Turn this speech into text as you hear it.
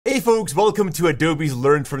Hey folks, welcome to Adobe's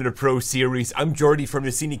Learn from the Pro series. I'm Jordy from the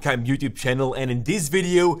Cinecom YouTube channel, and in this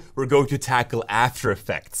video, we're going to tackle After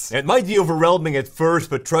Effects. It might be overwhelming at first,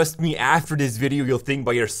 but trust me, after this video, you'll think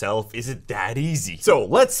by yourself, is it that easy? So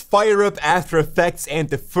let's fire up After Effects, and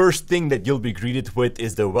the first thing that you'll be greeted with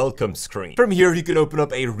is the welcome screen. From here, you can open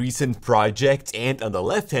up a recent project, and on the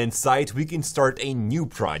left-hand side, we can start a new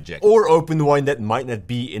project, or open one that might not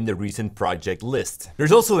be in the recent project list.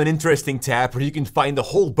 There's also an interesting tab where you can find a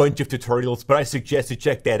whole bunch of tutorials, but I suggest you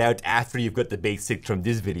check that out after you've got the basics from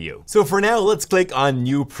this video. So for now, let's click on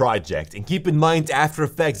New Project, and keep in mind After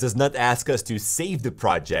Effects does not ask us to save the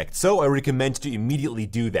project, so I recommend to immediately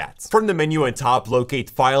do that. From the menu on top, locate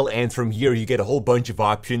File, and from here you get a whole bunch of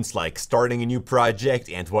options like starting a new project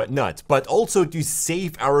and whatnot, but also to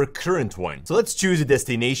save our current one. So let's choose a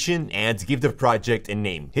destination and give the project a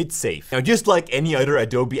name. Hit save. Now just like any other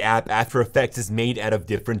Adobe app, After Effects is made out of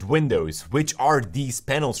different windows, which are these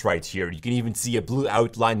panels right here. You can even see a blue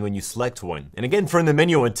outline when you select one. And again, from the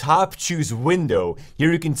menu on top, choose Window.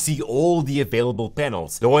 Here you can see all the available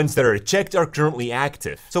panels. The ones that are checked are currently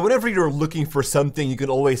active. So whenever you're looking for something, you can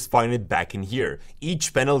always find it back in here.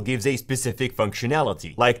 Each panel gives a specific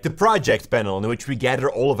functionality, like the project panel in which we gather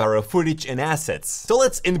all of our footage and assets. So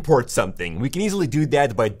let's import something. We can easily do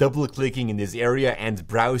that by double-clicking in this area and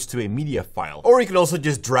browse to a media file. Or you can also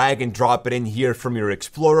just drag and drop it in here from your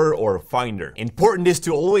Explorer or Finder. Important is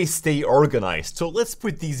to always stay organized, so let's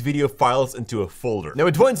put these video files into a folder. Now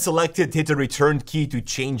with one selected, hit the return key to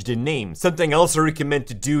change the name, something else I recommend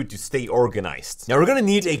to do to stay organized. Now we're gonna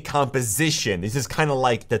need a composition. This is kind of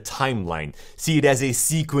like the timeline. See it as a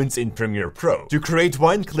sequence in Premiere Pro. To create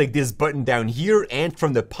one, click this button down here, and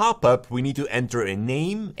from the pop-up, we need to enter a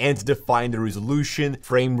name and define the resolution,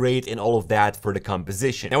 frame rate, and all of that for the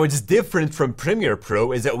composition. Now what's different from Premiere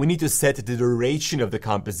Pro is that we need to set the duration of the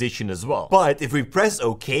composition as well. But if we press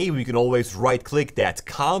OK, we can always right-click that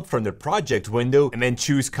comp from the project window and then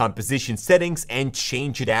choose composition settings and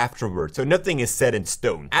change it afterwards, so nothing is set in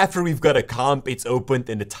stone. After we've got a comp, it's opened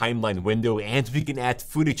in the timeline window and we can add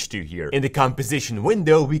footage to here. In the composition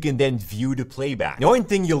window, we can then view the playback. Now one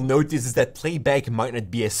thing you'll notice is that playback might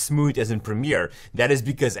not be as smooth as in Premiere. That is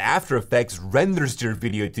because After Effects renders your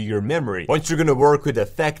video to your memory. Once you're gonna work with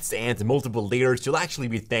effects and multiple layers, you'll actually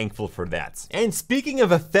be thankful for that. And speaking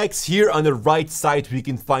of effects, here on the right side, we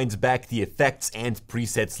can find back the effects and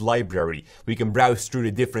presets library. We can browse through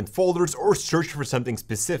the different folders or search for something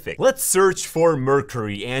specific. Let's search for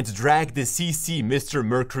Mercury and drag the CC Mr.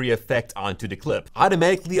 Mercury effect onto the clip.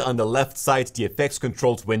 Automatically on the left side, the effects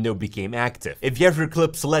controls window became active. If you have your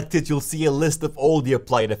clip selected, you'll see a list of all the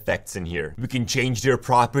applied effects in here. We can change their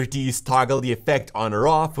properties, toggle the effect on or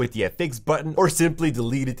off with the FX button, or simply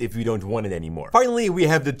delete it if we don't want it anymore. Finally, we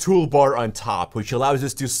have the toolbar on top, which allows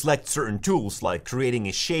us to select certain tools like creating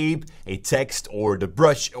a shape, a text, or the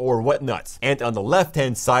brush, or whatnot. And on the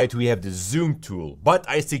left-hand side, we have the zoom tool, but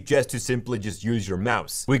I suggest to simply just use your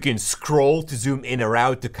mouse. We can scroll to zoom in or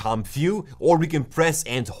out the comp view, or we can press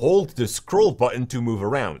and hold the scroll button to move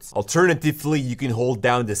around. Alternatively, you can hold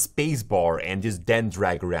down the space bar and just then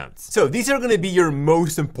drag around. So these are going to be your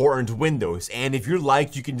most important windows, and if you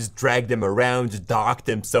like, you can just drag them around, dock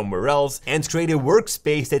them somewhere else, and create a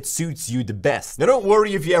workspace that suits you the best. Now don't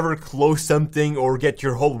worry if you ever close something or get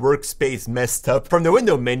your whole workspace messed up. From the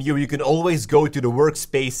window menu, you can always go to the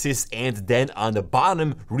workspaces and then on the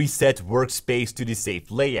bottom, reset workspace to the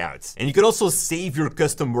saved layout. And you can also save your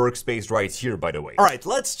custom workspace right here, by the way. Alright,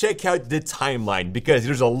 let's check out the timeline because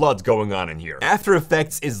there's a lot going on in here. After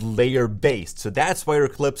Effects is layer based, so that's why your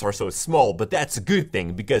clips are so small, but that's a good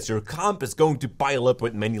thing because your comp is going to pile up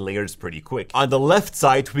with many layers pretty quick. On the left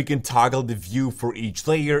side, we can toggle the view for each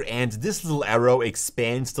layer, and this little arrow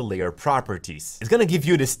expands the layer properties. It's gonna give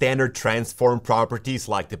you the standard transform properties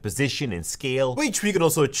like the position and scale, which we can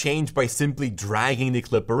also change by simply dragging the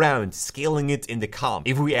clip around, scaling it in the comp.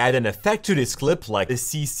 If we add an effect to this clip like the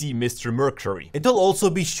CC Mr. Mercury, it'll also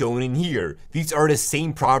be shown in here. These are the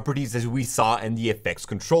same properties as we saw in the effects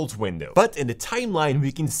controls window. But in the timeline,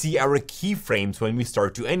 we can see our keyframes when we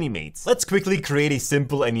start to animate. Let's quickly create a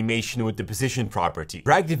simple animation with the position property.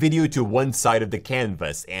 Drag the video to one side of the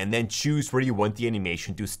canvas and then choose where you want the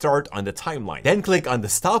animation to start on the timeline. Then click on the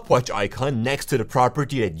stopwatch icon next to the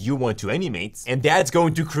property that you want to animate, and that's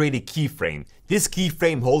going to create a keyframe. This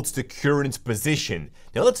keyframe holds the current position.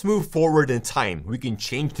 Now let's move forward in time. We can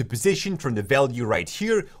change the position from the value right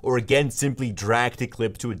here, or again simply drag the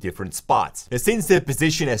clip to a different spot. Now since the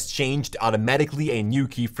position has changed, automatically a new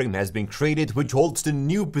keyframe has been created which holds the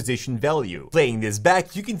new position value. Playing this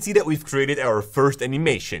back, you can see that we've created our first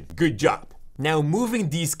animation. Good job! Now, moving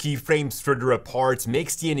these keyframes further apart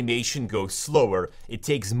makes the animation go slower. It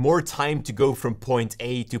takes more time to go from point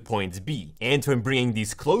A to point B. And when bringing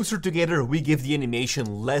these closer together, we give the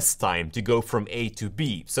animation less time to go from A to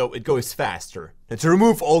B, so it goes faster. Now, to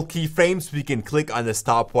remove all keyframes, we can click on the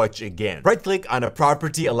stopwatch again. Right-click on a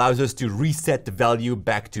property allows us to reset the value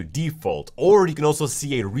back to default, or you can also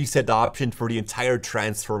see a reset option for the entire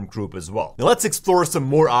transform group as well. Now let's explore some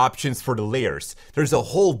more options for the layers. There's a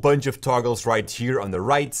whole bunch of toggles right here on the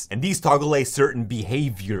right, and these toggle a certain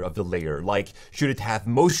behavior of the layer, like should it have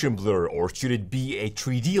motion blur or should it be a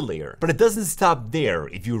 3D layer. But it doesn't stop there.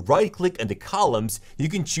 If you right-click on the columns, you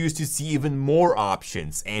can choose to see even more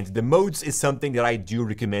options, and the modes is something that I do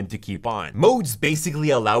recommend to keep on. Modes basically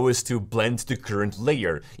allow us to blend the current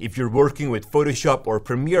layer. If you're working with Photoshop or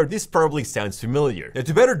Premiere, this probably sounds familiar. Now,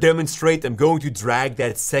 to better demonstrate, I'm going to drag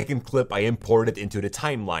that second clip I imported into the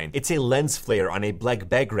timeline. It's a lens flare on a black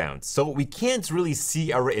background, so we can't really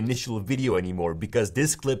see our initial video anymore because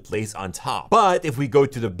this clip plays on top. But if we go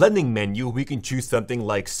to the blending menu, we can choose something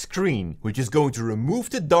like screen, which is going to remove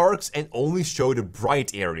the darks and only show the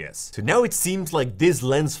bright areas. So now it seems like this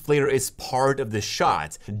lens flare is part of the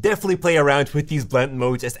shot. Definitely play around with these blend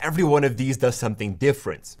modes, as every one of these does something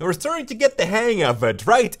different. Now we're starting to get the hang of it,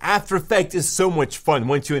 right? After Effects is so much fun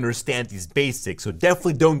once you understand these basics, so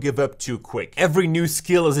definitely don't give up too quick. Every new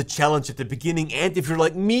skill is a challenge at the beginning, and if you're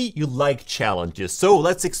like me, you like challenges. So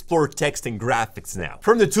let's explore text and graphics now.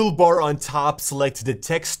 From the toolbar on top, select the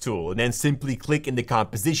text tool, and then simply click in the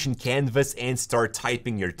composition canvas and start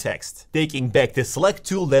typing your text. Taking back the select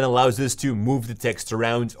tool then allows us to move the text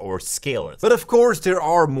around or scale it. But of course, there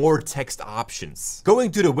are more text options.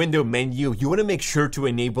 Going to the window menu, you want to make sure to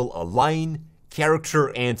enable align,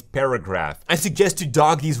 character, and paragraph. I suggest to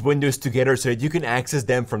dog these windows together so that you can access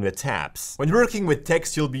them from the tabs. When working with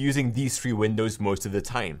text, you'll be using these three windows most of the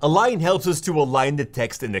time. Align helps us to align the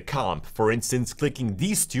text in the comp. For instance, clicking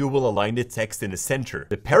these two will align the text in the center.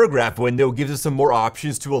 The paragraph window gives us some more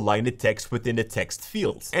options to align the text within the text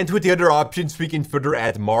fields. And with the other options, we can further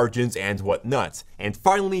add margins and whatnot. And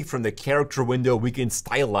finally, from the character window, we can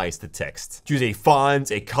stylize the text. Choose a font,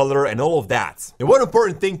 a color, and all of that. And one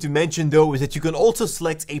important thing to mention though is that you can also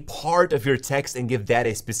select a part of your text and give that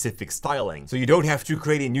a specific styling. So you don't have to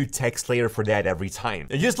create a new text layer for that every time.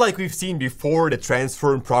 And just like we've seen before, the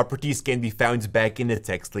transform properties can be found back in the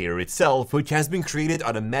text layer itself, which has been created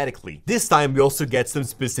automatically. This time we also get some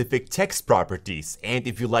specific text properties. And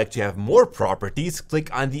if you'd like to have more properties,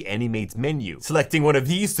 click on the animate menu. Selecting one of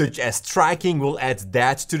these, such as tracking, will add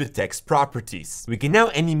that to the text properties. We can now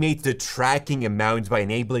animate the tracking amount by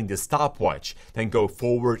enabling the stopwatch, then go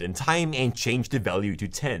forward in time and change the value to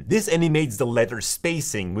 10. This animates the letter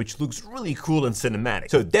spacing, which looks really cool and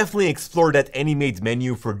cinematic. So definitely explore that animate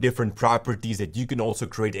menu for different properties that you can also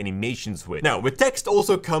create animations with. Now, with text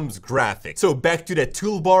also comes graphics. So back to that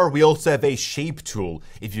toolbar, we also have a shape tool.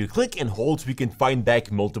 If you click and hold, we can find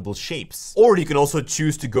back multiple shapes. Or you can also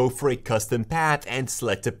choose to go for a custom path and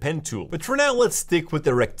select a pen tool. But for now, let's stick with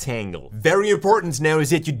the rectangle. Very important now is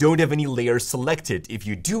that you don't have any layers selected. If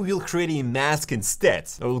you do, you'll create a mask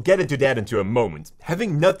instead. We'll get into that into a moment.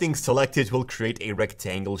 Having nothing selected will create a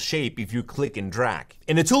rectangle shape if you click and drag.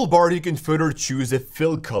 In the toolbar, you can further choose a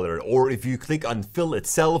fill color, or if you click on fill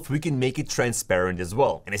itself, we can make it transparent as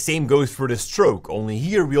well. And the same goes for the stroke, only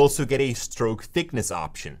here we also get a stroke thickness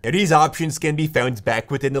option. Now these options can be found back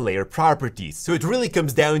within the layer properties, so it really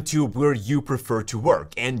comes down to where you prefer to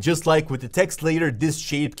work. And just like with the text layer, this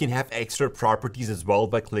shape can have extra properties as well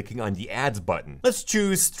by clicking on the add button. Let's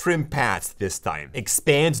choose trim paths this time.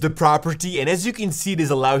 Expand the property, and as you can see, this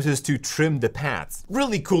allows us to trim the paths.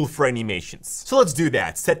 Really cool for animations. So let's do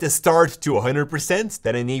that. Set the start to 100%,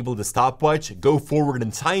 then enable the stopwatch, go forward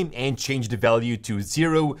in time, and change the value to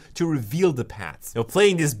 0 to reveal the paths. Now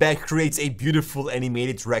playing this back creates a beautiful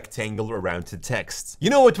animated rectangle around the text. You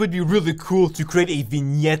know what would be really cool? To create a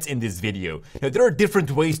vignette in this video. Now there are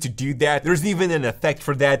different ways to do that. There's even an effect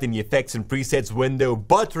for that in the effects and presets window,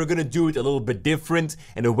 but we're gonna do it a little bit different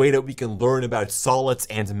in a way that we can learn about solids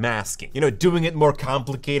and masking. You know, doing it more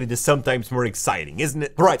complicated is sometimes more exciting, isn't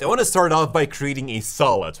it? Alright, I want to start off by creating a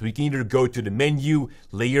solid. We can either go to the menu,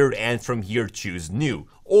 layer, and from here choose new.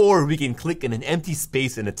 Or we can click in an empty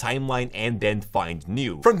space in the timeline and then find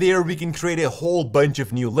new. From there, we can create a whole bunch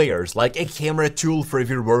of new layers, like a camera tool for if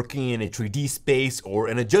you're working in a 3D space, or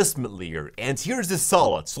an adjustment layer. And here's the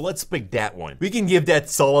solid, so let's pick that one. We can give that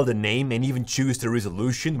solid a name and even choose the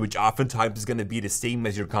resolution, which oftentimes is going to be the same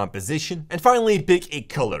as your composition. And finally, pick a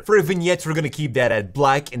color. For a vignette, we're going to keep that at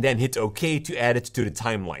black and then hit OK to add it to the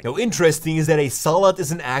timeline. Now, interesting is that a solid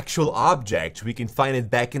is an actual object. We can find it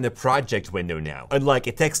back in the project window now. Unlike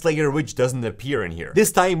a text layer which doesn't appear in here.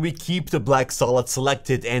 This time we keep the black solid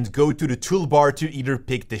selected and go to the toolbar to either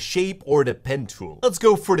pick the shape or the pen tool. Let's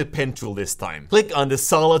go for the pen tool this time. Click on the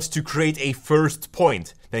solid to create a first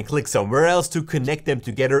point. Then click somewhere else to connect them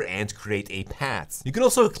together and create a path. You can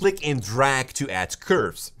also click and drag to add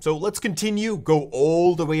curves. So let's continue, go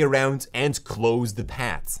all the way around and close the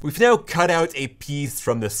path. We've now cut out a piece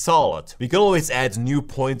from the solid. We can always add new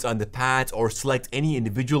points on the path or select any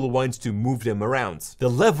individual ones to move them around. The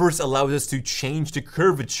levers allow us to change the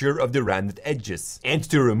curvature of the rounded edges. And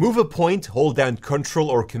to remove a point, hold down Ctrl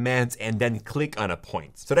or Command and then click on a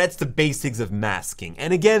point. So that's the basics of masking.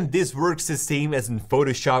 And again, this works the same as in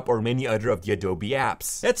Photoshop or many other of the Adobe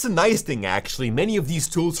apps. That's a nice thing actually, many of these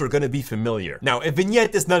tools are gonna be familiar. Now a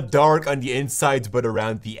vignette is not dark on the insides but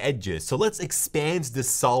around the edges, so let's expand the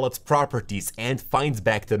solid properties and find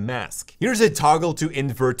back the mask. Here's a toggle to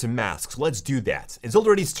invert the mask, so let's do that. It's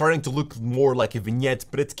already starting to look more like a vignette,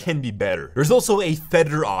 but it can be better. There's also a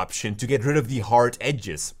feather option to get rid of the hard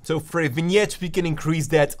edges. So for a vignette we can increase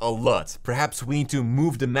that a lot. Perhaps we need to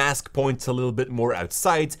move the mask points a little bit more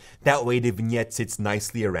outside, that way the vignette sits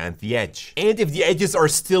nicely around the edge. And if the edges are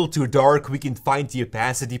still too dark, we can find the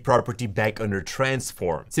opacity property back under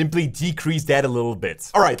transform. Simply decrease that a little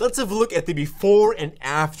bit. Alright, let's have a look at the before and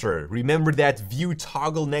after. Remember that view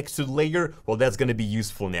toggle next to the layer? Well, that's going to be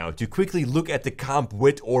useful now to quickly look at the comp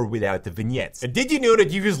with or without the vignettes. And did you know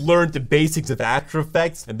that you just learned the basics of After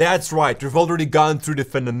Effects? And that's right, you've already gone through the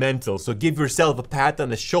fundamentals, so give yourself a pat on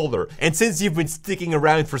the shoulder. And since you've been sticking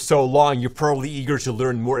around for so long, you're probably eager to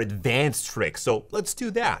learn more advanced tricks, so let's do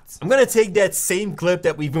that. I'm gonna take that same clip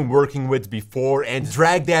that we've been working with before and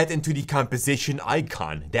drag that into the composition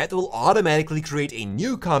icon. That will automatically create a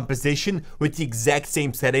new composition with the exact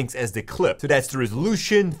same settings as the clip. So that's the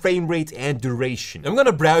resolution, frame rate, and duration. I'm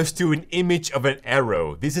gonna browse to an image of an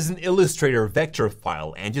arrow. This is an Illustrator vector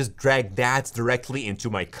file and just drag that directly into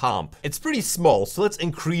my comp. It's pretty small, so let's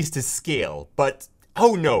increase the scale, but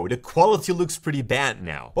oh no, the quality looks pretty bad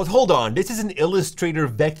now. But hold on, this is an Illustrator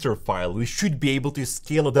vector file. We should be able to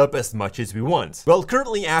scale it up as much as we want. Well,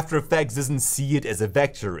 currently After Effects doesn't see it as a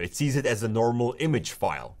vector, it sees it as a normal image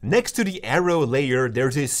file. Next to the arrow layer,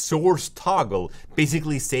 there's a source toggle,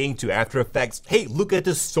 basically saying to After Effects, hey, look at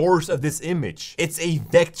the source of this image. It's a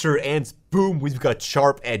vector and boom, we've got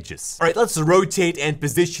sharp edges. Alright, let's rotate and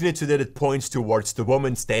position it so that it points towards the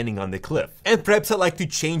woman standing on the cliff. And perhaps I'd like to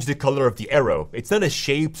change the color of the arrow. It's not a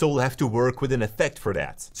shape, so we'll have to work with an effect for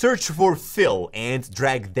that. Search for fill and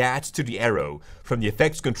drag that to the arrow. From the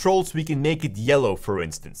effects controls, we can make it yellow, for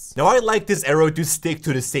instance. Now I like this arrow to stick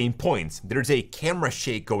to the same point. There's a camera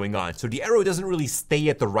shake going on, so the arrow doesn't really stay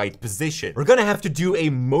at the right position. We're gonna have to do a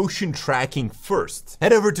motion tracking first.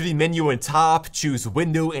 Head over to the menu on top, choose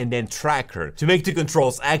window and then tracker. To make the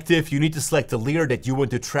controls active, you need to select the layer that you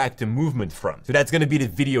want to track the movement from. So that's gonna be the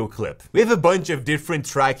video clip. We have a bunch of different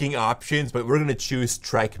tracking options, but we're gonna choose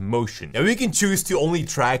track motion. Now we can choose to only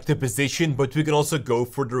track the position, but we can also go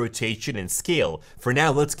for the rotation and scale. For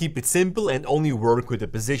now, let's keep it simple and only work with the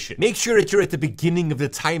position. Make sure that you're at the beginning of the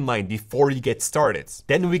timeline before you get started.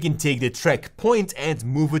 Then we can take the track point and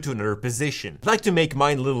move it to another position. I'd like to make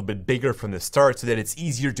mine a little bit bigger from the start so that it's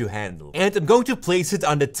easier to handle. And I'm going to place it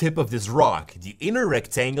on the tip of this rock. The inner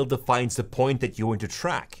rectangle defines the point that you want to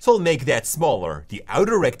track. So I'll make that smaller. The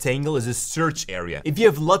outer rectangle is a search area. If you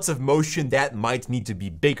have lots of motion, that might need to be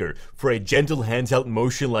bigger. For a gentle handheld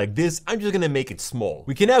motion like this, I'm just gonna make it small.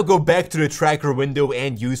 We can now go back to the tracker window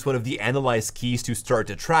and use one of the analyze keys to start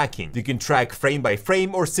the tracking. You can track frame by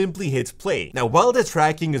frame or simply hit play. Now while the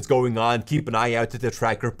tracking is going on, keep an eye out that the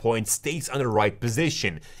tracker point stays on the right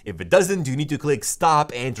position. If it doesn't, you need to click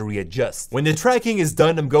stop and readjust. When the tracking is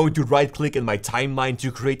done, I'm going to right click in my timeline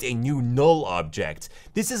to create a new null object.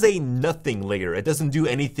 This is a nothing layer. It doesn't do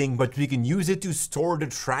anything, but we can use it to store the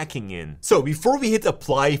tracking in. So before we hit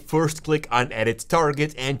apply, first click on edit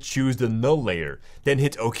target and choose the null layer. Then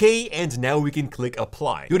hit OK, and now we can click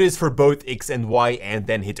apply. Do this for both X and Y and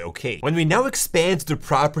then hit OK. When we now expand the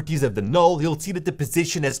properties of the null, you'll see that the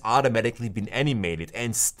position has automatically been animated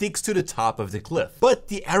and sticks to the top of the cliff. But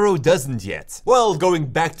the arrow doesn't yet. Well, going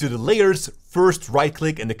back to the layers, first right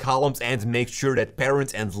click in the columns and make sure that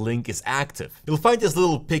parent and link is active. You'll find this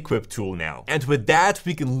little pick whip tool now. And with that,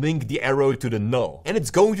 we can link the arrow to the null. And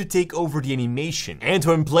it's going to take over the animation. And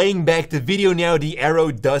when playing back the video now, the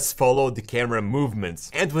arrow does follow the camera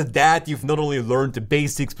movements. And with that, you've not only learned the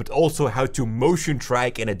basics, but also how to motion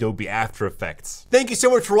track in Adobe After Effects. Thank you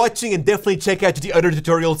so much for watching, and definitely check out the other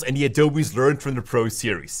tutorials and the Adobe's Learn from the Pro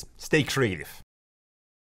series. Stay creative.